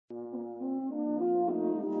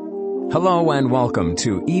Hello and welcome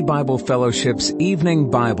to E-Bible Fellowship's Evening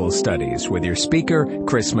Bible Studies with your speaker,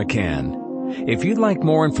 Chris McCann. If you'd like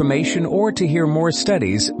more information or to hear more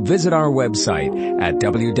studies, visit our website at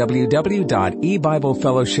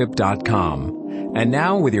www.ebiblefellowship.com. And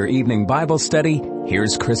now with your evening Bible study,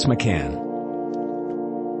 here's Chris McCann.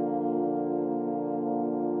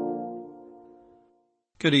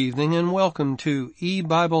 Good evening and welcome to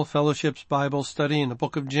E-Bible Fellowship's Bible study in the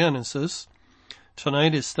book of Genesis.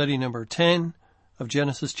 Tonight is study number 10 of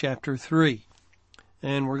Genesis chapter 3.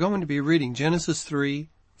 And we're going to be reading Genesis 3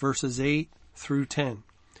 verses 8 through 10.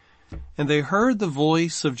 And they heard the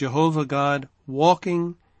voice of Jehovah God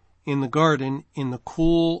walking in the garden in the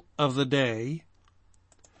cool of the day.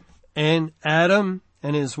 And Adam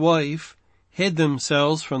and his wife hid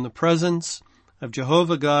themselves from the presence of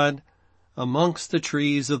Jehovah God amongst the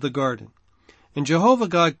trees of the garden. And Jehovah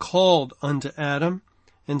God called unto Adam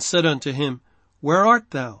and said unto him, Where art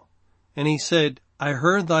thou? And he said, I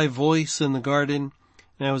heard thy voice in the garden,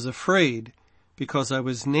 and I was afraid, because I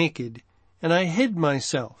was naked, and I hid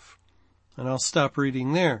myself. And I'll stop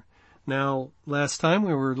reading there. Now, last time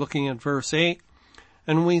we were looking at verse 8,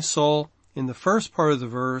 and we saw in the first part of the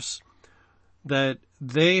verse that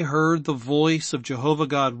they heard the voice of Jehovah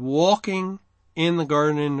God walking in the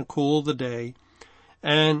garden in the cool of the day,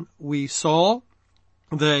 and we saw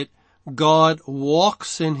that God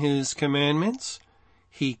walks in his commandments.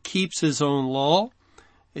 He keeps his own law.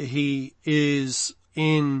 He is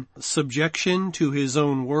in subjection to his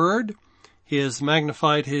own word. He has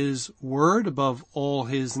magnified his word above all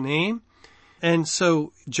his name. And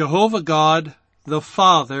so Jehovah God, the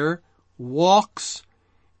Father, walks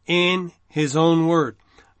in his own word.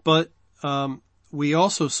 But we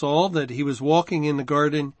also saw that he was walking in the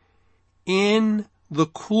garden in the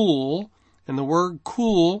cool, and the word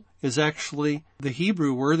cool is actually the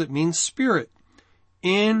Hebrew word that means spirit.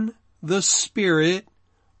 In the spirit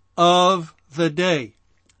of the day.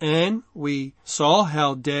 And we saw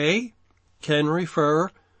how day can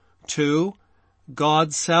refer to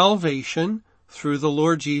God's salvation through the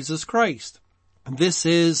Lord Jesus Christ. This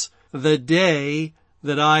is the day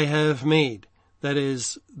that I have made. That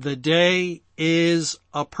is, the day is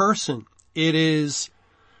a person. It is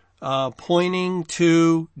pointing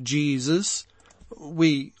to Jesus.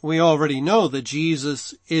 We already know that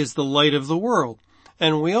Jesus is the light of the world.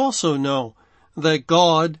 And we also know that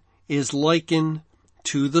God is likened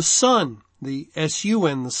to the sun, the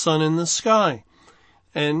S-U-N, the sun in the sky.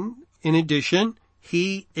 And in addition,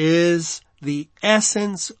 he is the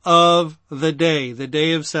essence of the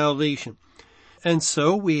day of salvation. And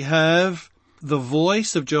so we have the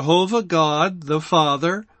voice of Jehovah God, the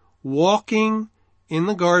Father, walking in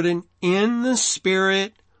the garden in the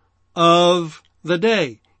spirit of the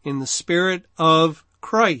day, in the spirit of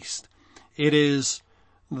Christ. It is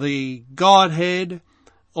the Godhead.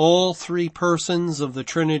 All three persons of the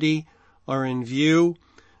Trinity are in view.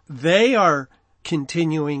 They are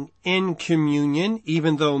continuing in communion,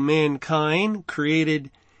 even though mankind created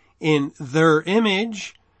in their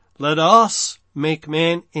image. Let us make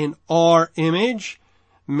man in our image.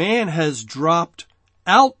 Man has dropped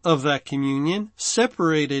out of that communion,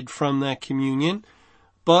 separated from that communion,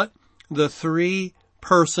 but the three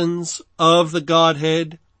persons of the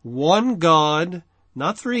Godhead, one God,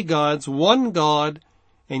 not three gods, one God,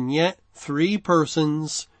 and yet three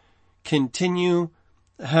persons continue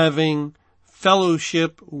having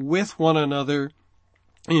fellowship with one another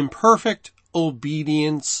in perfect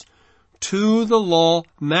obedience to the law,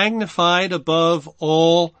 magnified above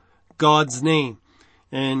all God's name.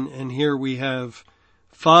 And here we have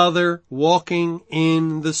Father walking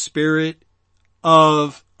in the Spirit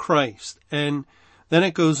of Christ. And then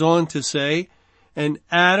it goes on to say, and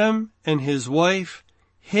Adam and his wife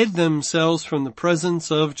hid themselves from the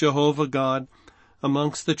presence of Jehovah God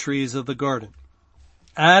amongst the trees of the garden.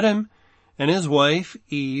 Adam and his wife,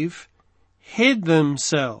 Eve, hid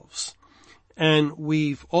themselves. And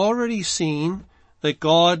we've already seen that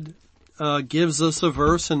God gives us a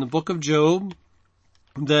verse in the book of Job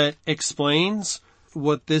that explains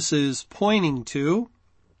what this is pointing to,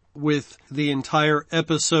 with the entire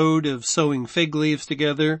episode of sewing fig leaves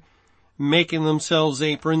together, making themselves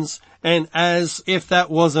aprons, and as if that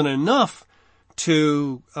wasn't enough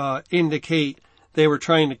to indicate they were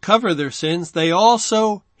trying to cover their sins, they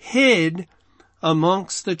also hid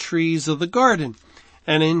amongst the trees of the garden.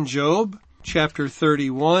 And in Job chapter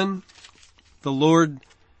 31, the Lord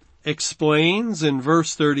explains in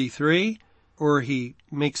verse 33, or he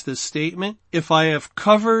makes this statement, if I have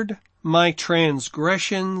covered my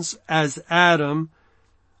transgressions as Adam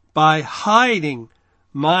by hiding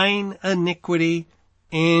mine iniquity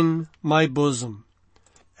in my bosom.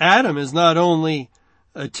 Adam is not only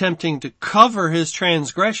attempting to cover his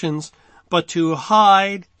transgressions, but to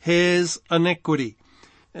hide his iniquity.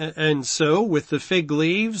 And so with the fig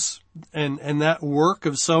leaves and that work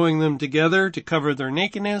of sewing them together to cover their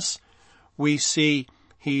nakedness, we see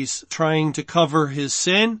he's trying to cover his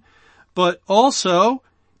sin, but also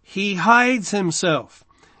he hides himself.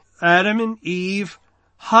 Adam and Eve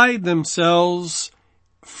hide themselves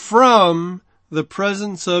from the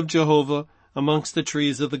presence of Jehovah amongst the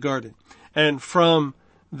trees of the garden. And from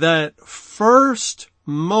that first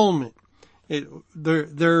moment,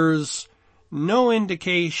 there's no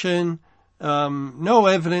indication, no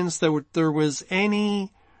evidence that there was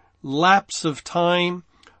any lapse of time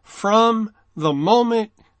from the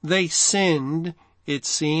moment they sinned. It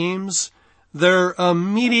seems they're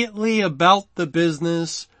immediately about the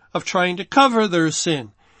business of trying to cover their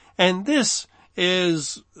sin. And this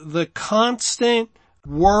is the constant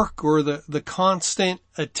work or the constant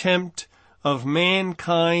attempt of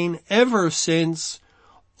mankind ever since,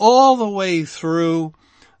 all the way through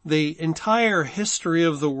the entire history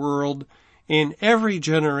of the world. In every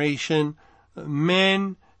generation,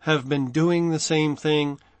 men have been doing the same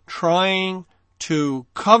thing, trying to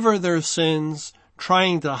cover their sins,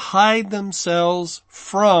 trying to hide themselves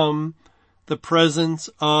from the presence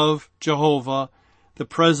of Jehovah, the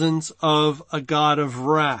presence of a God of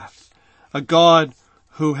wrath, a God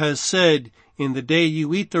who has said, in the day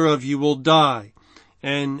you eat thereof, you will die.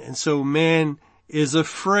 And so man is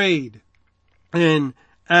afraid. And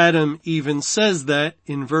Adam even says that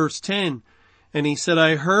in verse 10. And he said,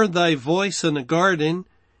 I heard thy voice in the garden,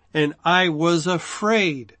 and I was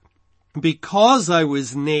afraid, because I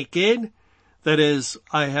was naked, that is,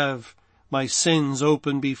 I have my sins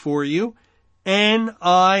open before you, and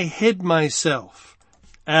I hid myself.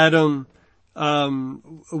 Adam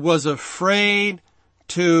was afraid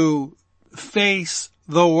to face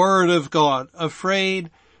the Word of God, afraid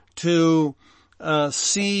to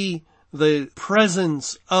see the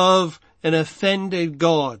presence of an offended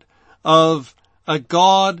God, of a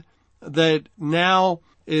God that now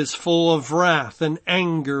is full of wrath and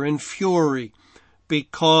anger and fury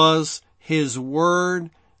because his word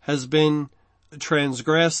has been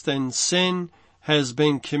transgressed and sin has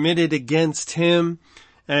been committed against him.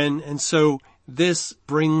 And so this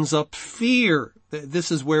brings up fear.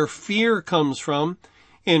 This is where fear comes from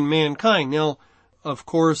in mankind. Now, of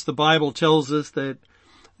course, the Bible tells us that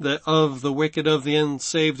of the wicked, of the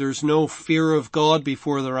unsaved, there's no fear of God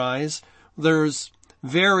before their eyes. There's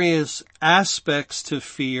various aspects to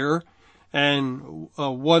fear, and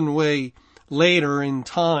one way later in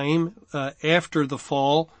time, after the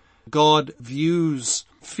fall, God views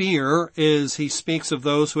fear is he speaks of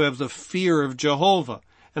those who have the fear of Jehovah.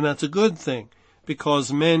 And that's a good thing,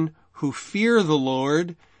 because men who fear the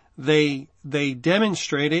Lord, they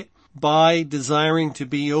demonstrate it by desiring to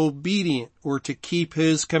be obedient or to keep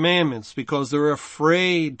his commandments, because they're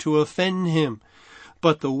afraid to offend him.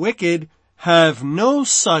 But the wicked have no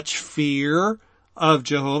such fear of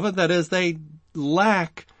Jehovah. That is, they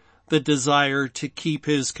lack the desire to keep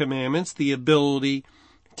his commandments, the ability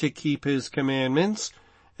to keep his commandments.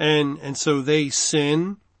 And so they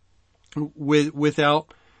sin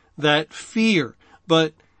without that fear.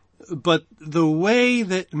 But the way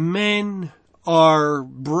that men are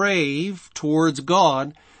brave towards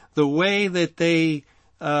God, the way that they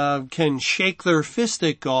can shake their fist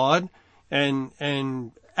at God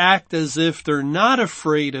and act as if they're not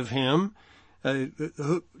afraid of him,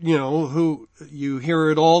 who you hear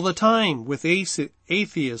it all the time with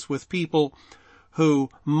atheists, with people who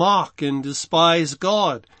mock and despise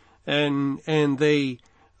God, and they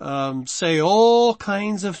say all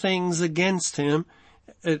kinds of things against him,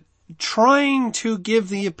 trying to give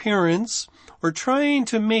the appearance or trying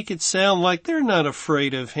to make it sound like they're not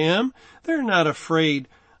afraid of him. They're not afraid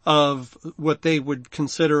of what they would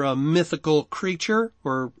consider a mythical creature,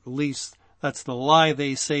 or at least that's the lie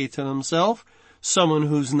they say to themselves, someone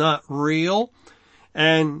who's not real.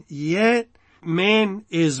 And yet man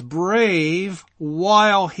is brave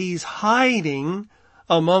while he's hiding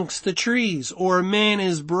amongst the trees, or man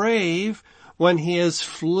is brave when he has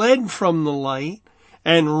fled from the light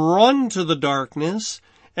and run to the darkness,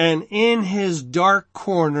 and in his dark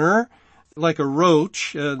corner, like a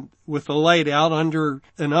roach with the light out under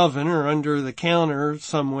an oven or under the counter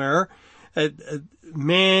somewhere,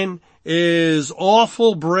 man is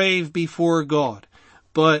awful brave before God.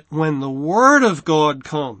 But when the Word of God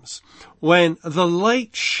comes, when the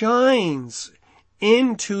light shines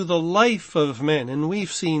into the life of men, and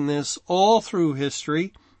we've seen this all through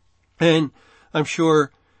history, and I'm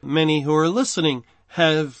sure many who are listening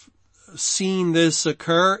have seen this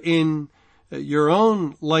occur in your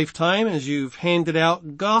own lifetime as you've handed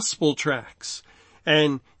out gospel tracts.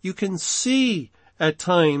 And you can see at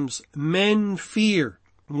times men fear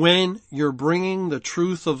when you're bringing the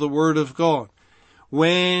truth of the Word of God.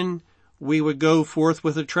 When we would go forth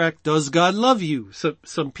with a tract, does God love you? So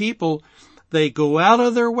some people, they go out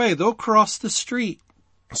of their way. They'll cross the street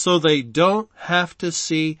so they don't have to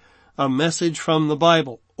see a message from the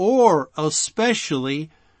Bible, or especially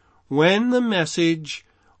when the message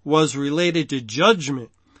was related to judgment.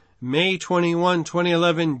 May 21,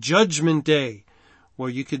 2011, Judgment Day, where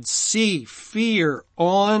you could see fear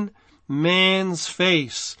on man's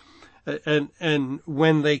face. And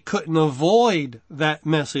when they couldn't avoid that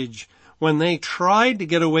message, when they tried to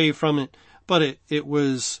get away from it, but it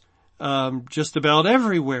was just about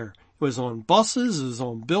everywhere. It was on buses, it was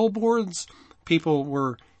on billboards. People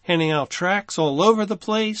were handing out tracts all over the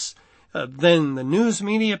place. Then the news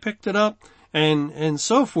media picked it up and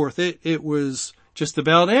so forth. It was just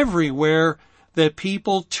about everywhere that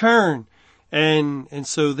people turned. And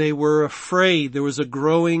so they were afraid. There was a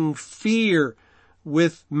growing fear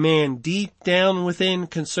with man deep down within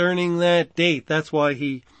concerning that date. That's why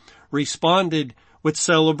he responded with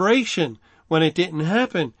celebration when it didn't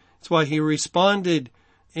happen. That's why he responded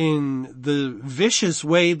in the vicious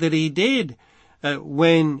way that he did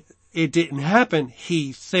when it didn't happen.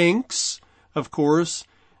 He thinks, of course,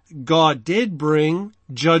 God did bring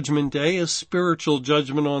Judgment Day, a spiritual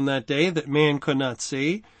judgment on that day that man could not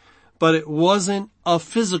see, but it wasn't a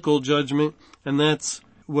physical judgment, and that's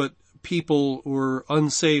what people or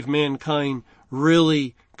unsaved mankind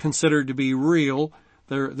really consider to be real.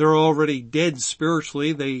 They're already dead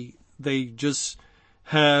spiritually. They just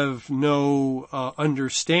have no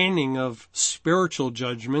understanding of spiritual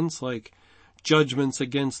judgments, like judgments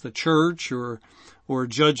against the church or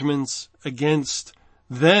judgments against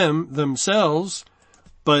themselves,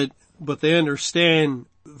 but they understand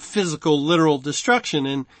physical, literal destruction.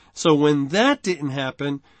 And so when that didn't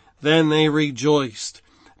happen, then they rejoiced,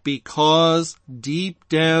 because deep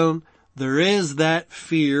down there is that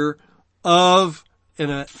fear of an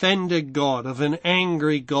offended God, of an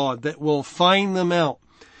angry God that will find them out.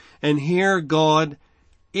 And here God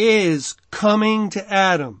is coming to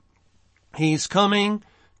Adam. He's coming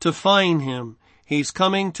to find him. He's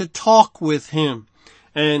coming to talk with him.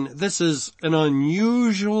 And this is an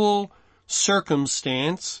unusual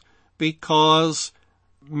circumstance because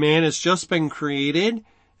man has just been created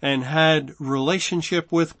and had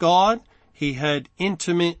relationship with God. He had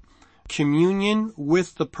intimate communion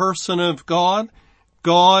with the person of God.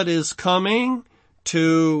 God is coming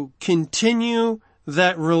to continue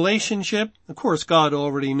that relationship. Of course, God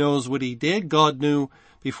already knows what he did. God knew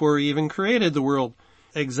before he even created the world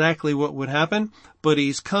exactly what would happen. But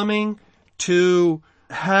he's coming to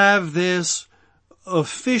have this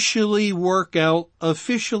officially work out,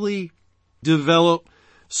 officially develop,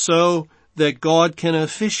 so that God can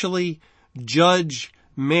officially judge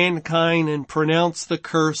mankind and pronounce the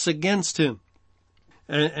curse against him.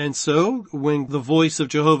 And so when the voice of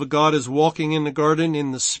Jehovah God is walking in the garden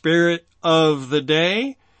in the spirit of the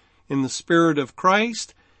day, in the spirit of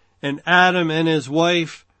Christ, and Adam and his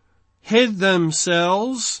wife hid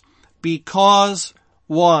themselves because,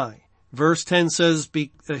 why? Verse 10 says,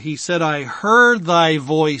 he said, I heard thy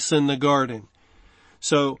voice in the garden.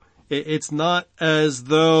 So it's not as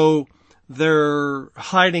though they're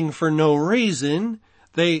hiding for no reason.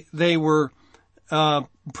 They were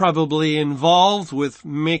probably involved with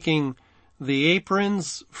making the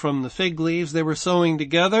aprons from the fig leaves they were sewing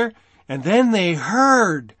together. And then they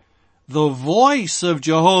heard the voice of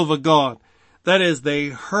Jehovah God. That is, they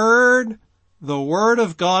heard the Word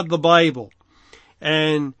of God, the Bible.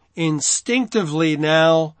 And instinctively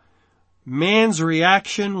now, man's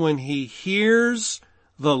reaction when he hears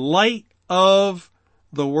the light of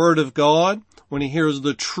the Word of God, when he hears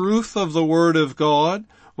the truth of the Word of God,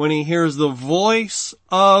 when he hears the voice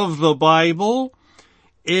of the Bible,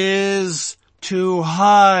 is to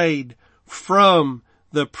hide from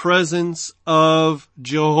the presence of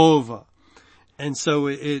Jehovah. And so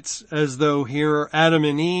it's as though here Adam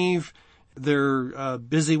and Eve, they're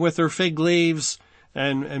busy with their fig leaves,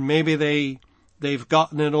 and maybe they've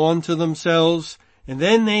gotten it onto themselves, and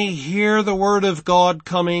then they hear the Word of God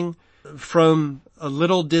coming from a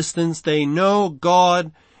little distance. They know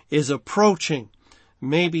God is approaching.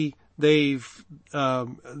 Maybe they've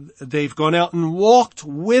gone out and walked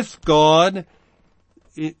with God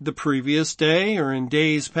the previous day or in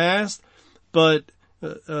days past, but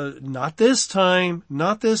not this time.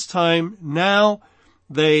 Now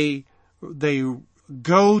they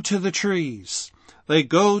go to the trees. They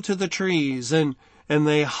go to the trees and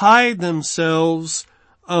they hide themselves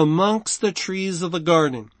amongst the trees of the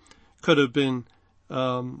garden. Could have been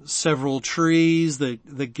several trees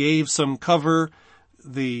that gave some cover.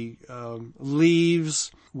 The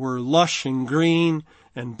leaves were lush and green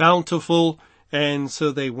and bountiful, and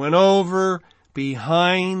so they went over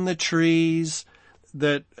behind the trees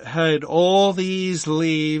that had all these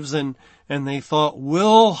leaves, and they thought,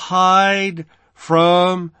 we'll hide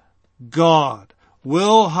from God.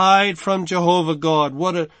 We'll hide from Jehovah God.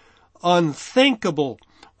 What an unthinkable,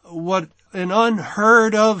 what an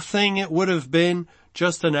unheard of thing it would have been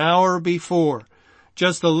just an hour before,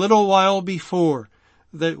 just a little while before.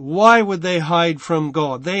 That why would they hide from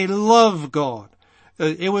God? They love God.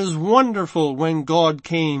 It was wonderful when God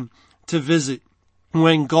came to visit,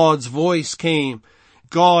 when God's voice came.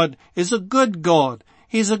 God is a good God.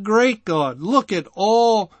 He's a great God. Look at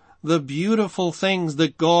all the beautiful things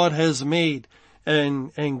that God has made.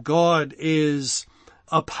 And God is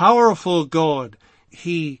a powerful God.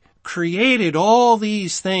 He created all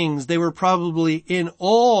these things. They were probably in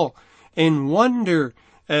awe and wonder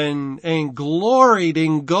and gloried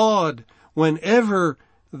in God whenever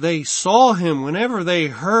they saw him, whenever they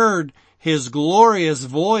heard his glorious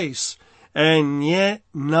voice. And yet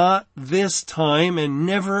not this time, and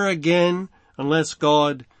never again, unless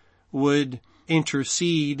God would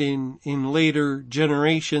intercede in later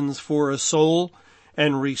generations for a soul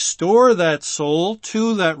and restore that soul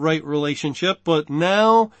to that right relationship. But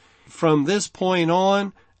now, from this point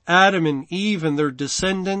on, Adam and Eve and their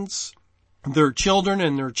descendants, their children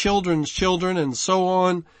and their children's children, and so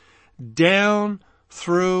on, down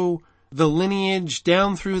through the lineage,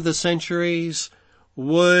 down through the centuries,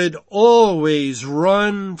 would always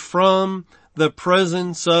run from the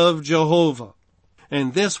presence of Jehovah.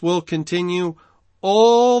 And this will continue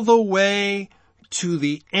all the way to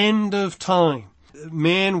the end of time.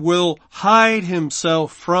 Man will hide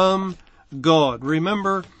himself from God.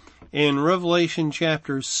 Remember in Revelation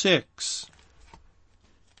chapter 6,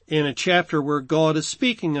 in a chapter where God is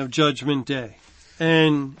speaking of Judgment Day.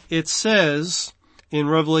 And it says in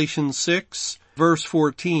Revelation 6, verse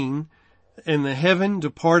 14, "And the heaven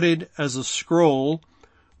departed as a scroll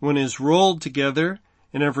when it is rolled together,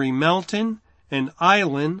 and every mountain and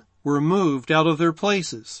island were moved out of their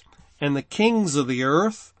places. And the kings of the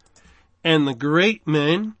earth, and the great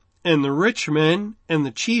men, and the rich men, and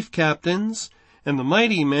the chief captains, and the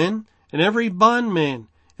mighty men, and every bondman,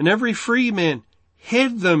 and every free man,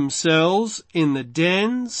 hid themselves in the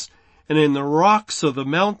dens and in the rocks of the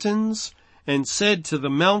mountains, and said to the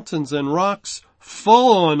mountains and rocks,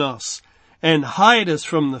 Fall on us, and hide us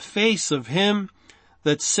from the face of him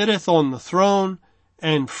that sitteth on the throne,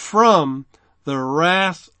 and from the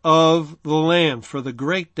wrath of the Lamb. For the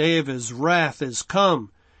great day of his wrath is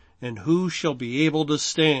come, and who shall be able to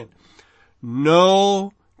stand?"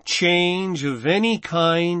 No change of any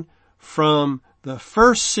kind from the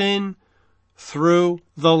first sin through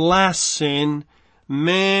the last sin.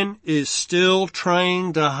 Man is still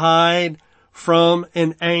trying to hide from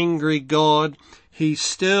an angry God. He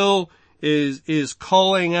still is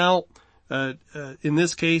calling out, in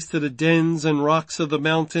this case, to the dens and rocks of the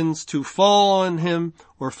mountains to fall on him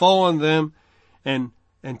or fall on them and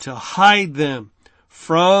to hide them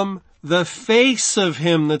from the face of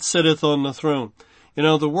him that sitteth on the throne. You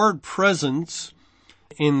know, the word presence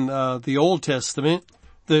in the Old Testament,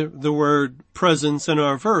 the word presence in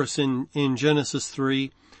our verse in Genesis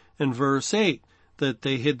 3 and verse 8, that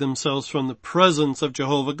they hid themselves from the presence of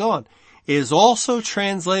Jehovah God, is also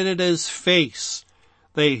translated as face.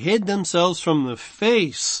 They hid themselves from the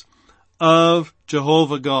face of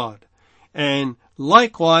Jehovah God. And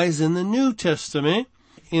likewise in the New Testament,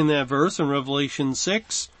 in that verse in Revelation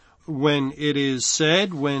 6, when it is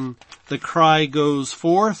said, when the cry goes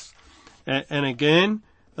forth, and again,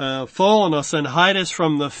 fall on us and hide us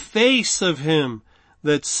from the face of him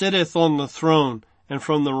that sitteth on the throne and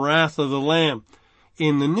from the wrath of the Lamb.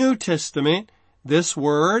 In the New Testament, this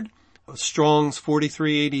word, Strong's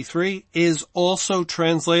 4383, is also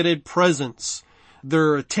translated presence.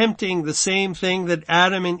 They're attempting the same thing that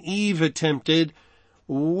Adam and Eve attempted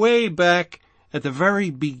way back at the very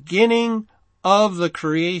beginning of the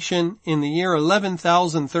creation in the year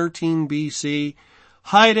 11,013 BC.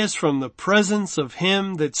 Hide us from the presence of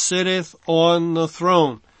him that sitteth on the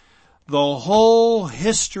throne. The whole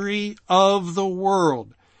history of the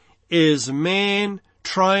world is man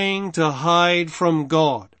trying to hide from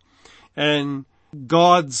God. And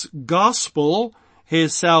God's gospel,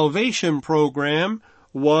 his salvation program,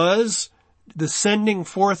 was the sending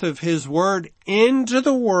forth of his word into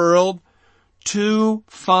the world to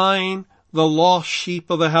find the lost sheep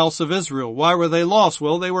of the house of Israel. Why were they lost?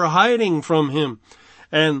 Well, they were hiding from him.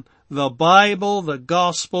 And the Bible, the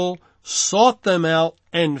gospel, sought them out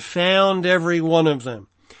and found every one of them.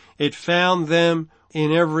 It found them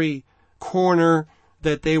in every corner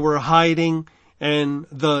that they were hiding, and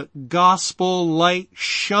the gospel light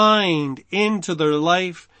shined into their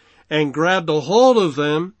life and grabbed a hold of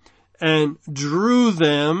them and drew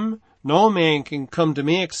them. No man can come to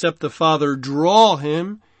me except the Father draw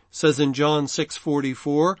him, says in John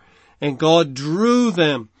 6:44, and God drew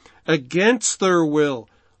them against their will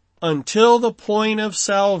until the point of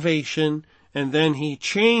salvation, and then he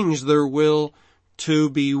changed their will to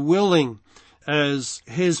be willing, as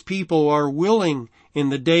his people are willing in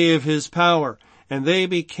the day of his power. And they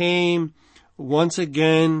became once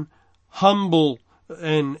again humble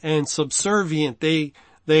and subservient. They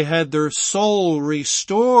had their soul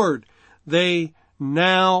restored. They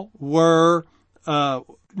now were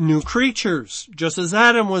new creatures, just as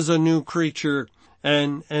Adam was a new creature,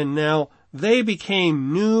 and now they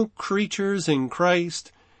became new creatures in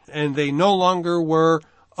Christ, and they no longer were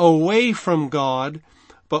away from God,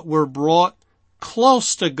 but were brought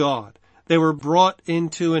close to God. They were brought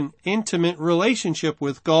into an intimate relationship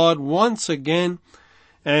with God once again,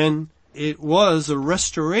 and it was a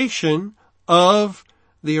restoration of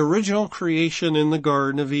the original creation in the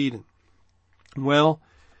Garden of Eden. Well,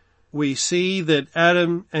 we see that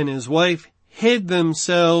Adam and his wife hid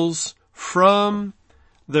themselves from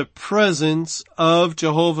the presence of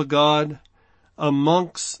Jehovah God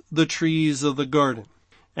amongst the trees of the garden.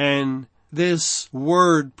 And this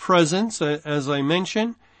word presence, as I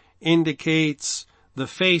mentioned, indicates the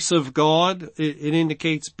face of God. It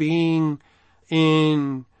indicates being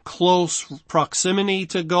in close proximity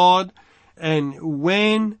to God. And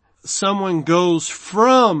when someone goes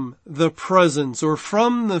from the presence or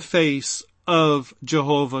from the face of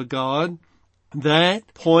Jehovah God,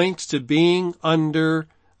 that points to being under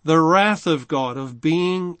the wrath of God, of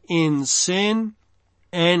being in sin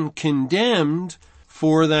and condemned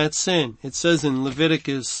for that sin. It says in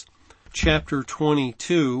Leviticus chapter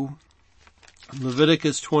 22,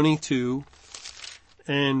 Leviticus 22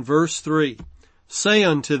 and verse 3, say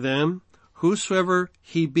unto them, whosoever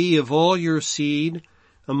he be of all your seed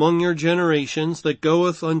among your generations that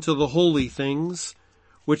goeth unto the holy things,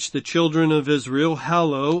 which the children of Israel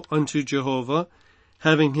hallow unto Jehovah,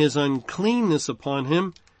 having his uncleanness upon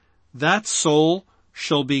him, that soul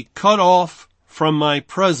shall be cut off from my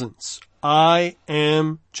presence. I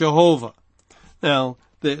am Jehovah. Now,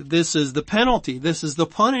 this is the penalty. This is the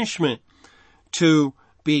punishment, to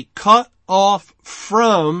be cut off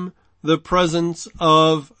from the presence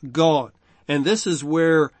of God. And this is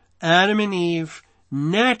where Adam and Eve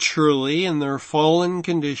naturally, in their fallen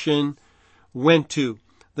condition, went to.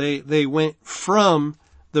 They went from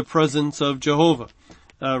the presence of Jehovah.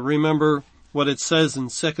 Remember what it says in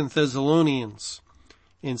 2 Thessalonians.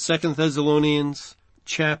 In 2 Thessalonians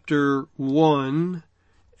chapter 1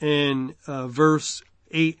 and verse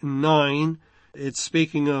 8 and 9, it's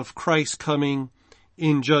speaking of Christ coming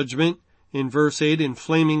in judgment. In verse 8, in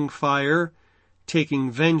flaming fire,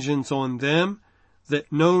 taking vengeance on them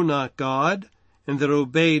that know not God, and that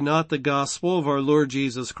obey not the gospel of our Lord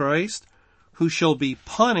Jesus Christ, who shall be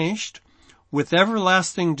punished with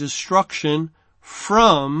everlasting destruction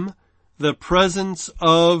from the presence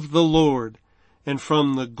of the Lord and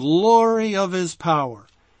from the glory of his power.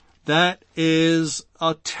 That is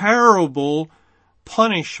a terrible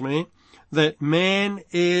punishment, that man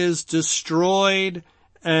is destroyed,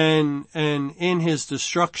 and in his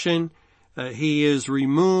destruction he is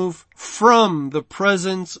removed from the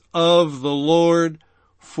presence of the Lord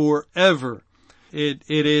forever. It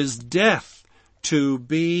is death to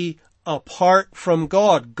be apart from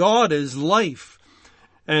God. God is life,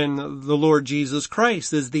 and the Lord Jesus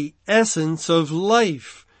Christ is the essence of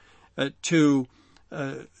life. To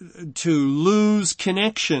lose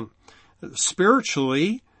connection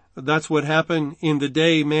spiritually, that's what happened in the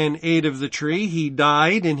day man ate of the tree. He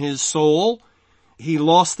died in his soul. He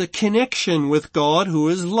lost the connection with God, who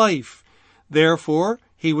is life. Therefore,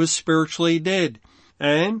 he was spiritually dead.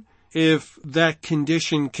 And if that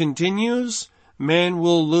condition continues, man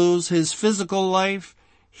will lose his physical life.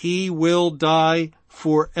 He will die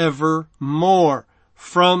forevermore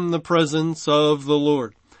from the presence of the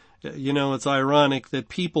Lord. You know, it's ironic that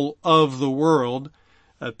people of the world,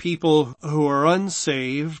 people who are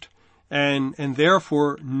unsaved and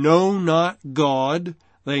therefore know not God,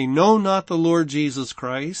 they know not the Lord Jesus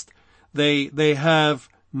Christ, they have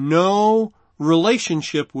no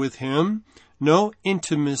relationship with him, no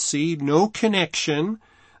intimacy, no connection.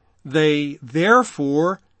 They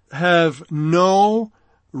therefore have no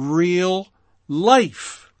real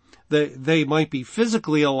life. They might be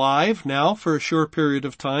physically alive now for a short period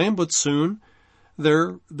of time, but soon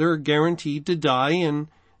they're guaranteed to die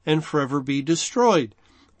and forever be destroyed.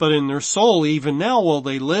 But in their soul, even now while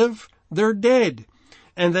they live, they're dead.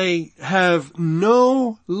 And they have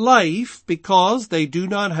no life because they do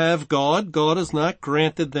not have God. God has not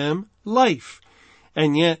granted them life.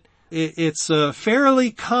 And yet it's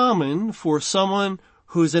fairly common for someone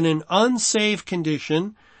who's in an unsaved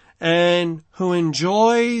condition and who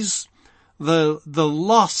enjoys the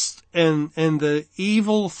lust and the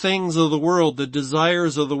evil things of the world, the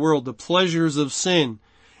desires of the world, the pleasures of sin,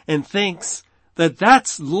 and thinks that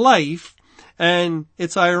that's life. And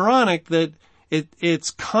it's ironic that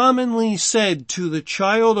it's commonly said to the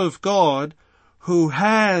child of God who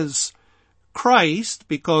has Christ,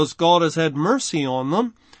 because God has had mercy on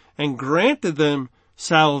them and granted them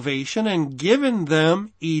salvation and given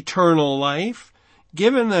them eternal life,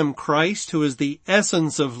 given them Christ, who is the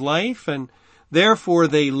essence of life, and therefore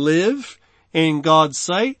they live in God's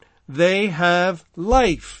sight. They have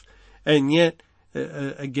life. And yet,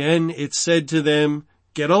 again, it's said to them,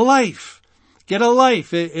 get a life. Get a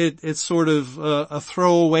life. It's sort of a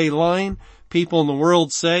throwaway line. People in the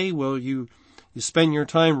world say, well, you spend your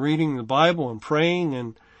time reading the Bible and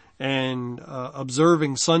praying and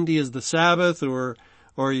observing Sunday as the Sabbath, or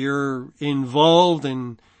you're involved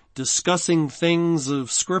in discussing things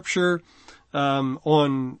of Scripture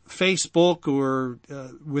on Facebook or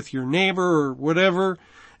with your neighbor or whatever,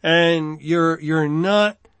 and you're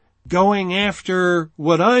not going after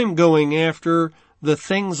what I'm going after, the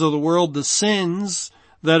things of the world, the sins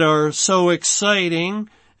that are so exciting,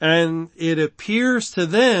 and it appears to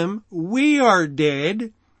them we are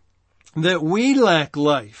dead, that we lack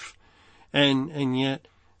life. And yet,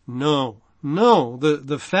 no.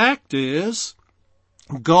 The fact is,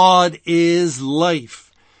 God is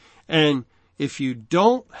life. And if you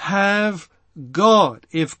don't have God,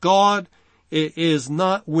 if God is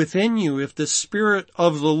not within you, if the Spirit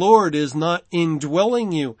of the Lord is not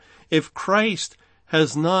indwelling you, if Christ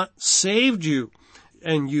has not saved you,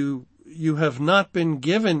 and you have not been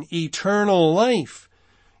given eternal life,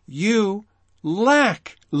 you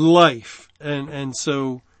lack life. And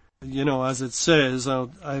so, as it says,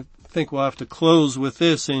 I think we'll have to close with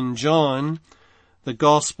this in John, the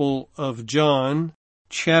Gospel of John,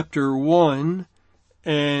 chapter 1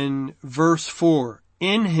 and verse 4.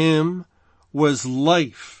 In him was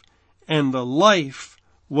life, and the life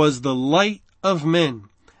was the light of men,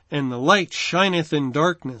 and the light shineth in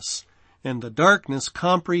darkness, and the darkness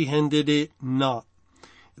comprehended it not.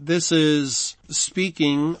 This is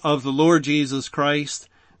speaking of the Lord Jesus Christ,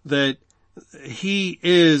 that he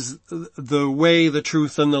is the way, the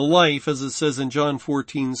truth, and the life, as it says in John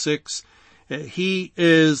 14:6. He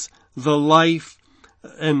is the life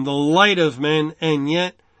and the light of men, and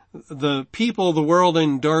yet the people of the world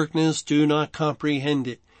in darkness do not comprehend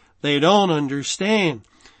it. They don't understand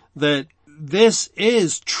that this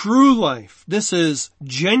is true life. This is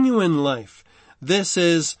genuine life. This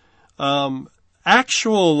is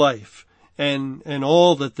actual life. And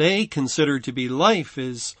all that they consider to be life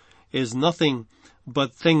is nothing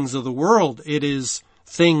but things of the world. It is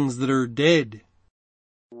things that are dead.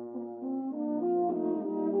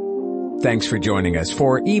 Thanks for joining us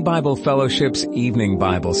for E-Bible Fellowship's Evening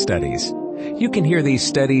Bible Studies. You can hear these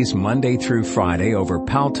studies Monday through Friday over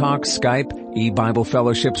Paltalk, Skype, E-Bible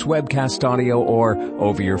Fellowship's webcast audio, or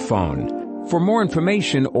over your phone. For more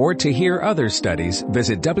information or to hear other studies,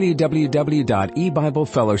 visit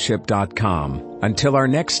www.ebiblefellowship.com. Until our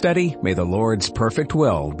next study, may the Lord's perfect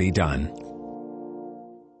will be done.